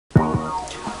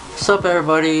What's up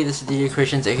everybody, this is DJ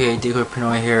Christians aka Decoy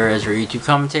Pinoy here as your YouTube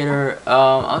commentator.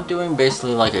 I'm doing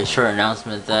basically like a short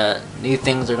announcement that new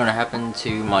things are going to happen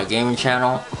to my gaming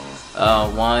channel.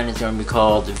 One is going to be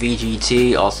called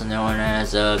VGT, also known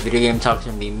as Video Game Talk. It's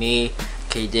going to be me,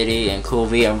 K Diddy, and Cool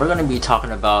V, and we're going to be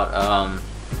talking about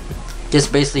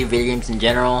just basically video games in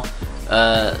general.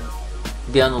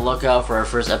 Be on the lookout for our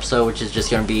first episode, which is just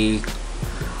going to be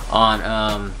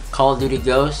on Call of Duty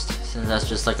Ghost, since that's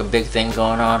just like a big thing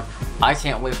going on. I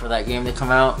can't wait for that game to come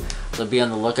out, so be on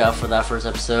the lookout for that first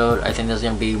episode. I think there's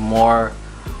going to be more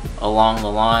along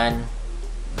the line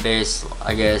based,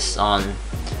 I guess, on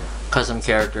custom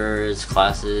characters,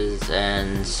 classes,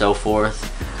 and so forth.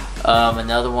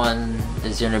 Another one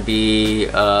is going to be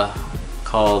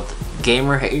called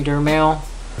Gamer Hater Mail.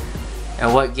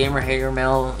 And what Gamer Hater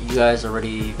Mail, you guys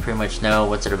already pretty much know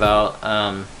what's it about.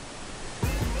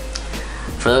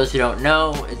 For those who don't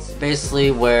know, it's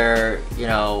basically where, you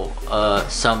know,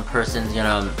 some person's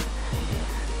gonna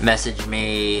message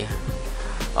me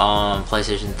on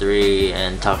PlayStation 3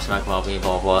 and talk smack about me,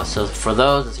 blah blah. So for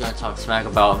those that's gonna talk smack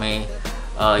about me,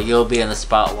 you'll be in the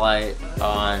spotlight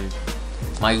on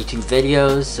my YouTube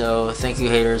videos. So thank you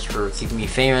haters for keeping me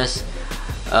famous.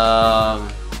 I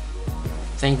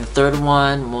think the third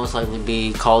one will most likely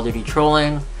be Call of Duty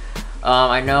trolling.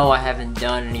 I know I haven't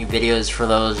done any videos for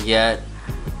those yet,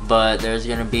 but there's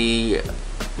gonna be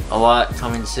a lot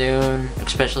coming soon,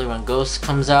 especially when Ghost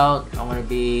comes out. I'm gonna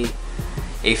be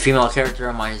a female character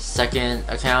on my second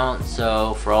account,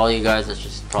 so for all you guys that's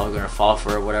just probably gonna fall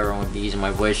for it, whatever, I'm gonna be using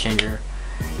my voice changer.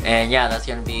 And yeah, that's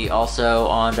gonna be also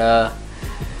on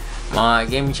my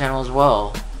gaming channel as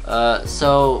well.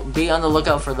 So be on the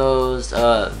lookout for those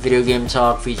Video Game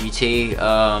Talk, VGT,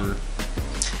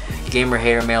 Gamer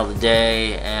Hater Mail of the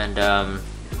Day, and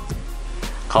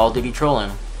Call of Duty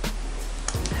trolling.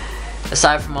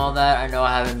 Aside from all that, I know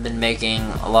I haven't been making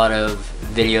a lot of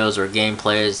videos or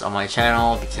gameplays on my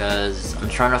channel because I'm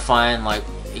trying to find like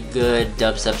a good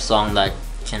dubstep song that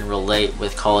can relate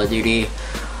with Call of Duty.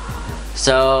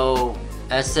 So,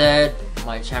 as said,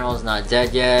 my channel is not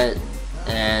dead yet,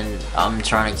 and I'm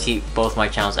trying to keep both my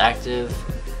channels active.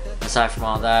 Aside from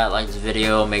all that, like this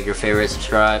video, make your favorite,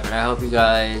 subscribe, and I hope you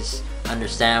guys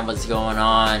understand what's going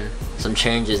on, some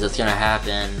changes that's gonna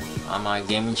happen on my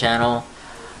gaming channel.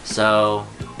 So,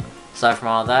 aside from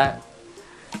all that,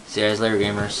 see you guys later,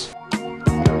 gamers.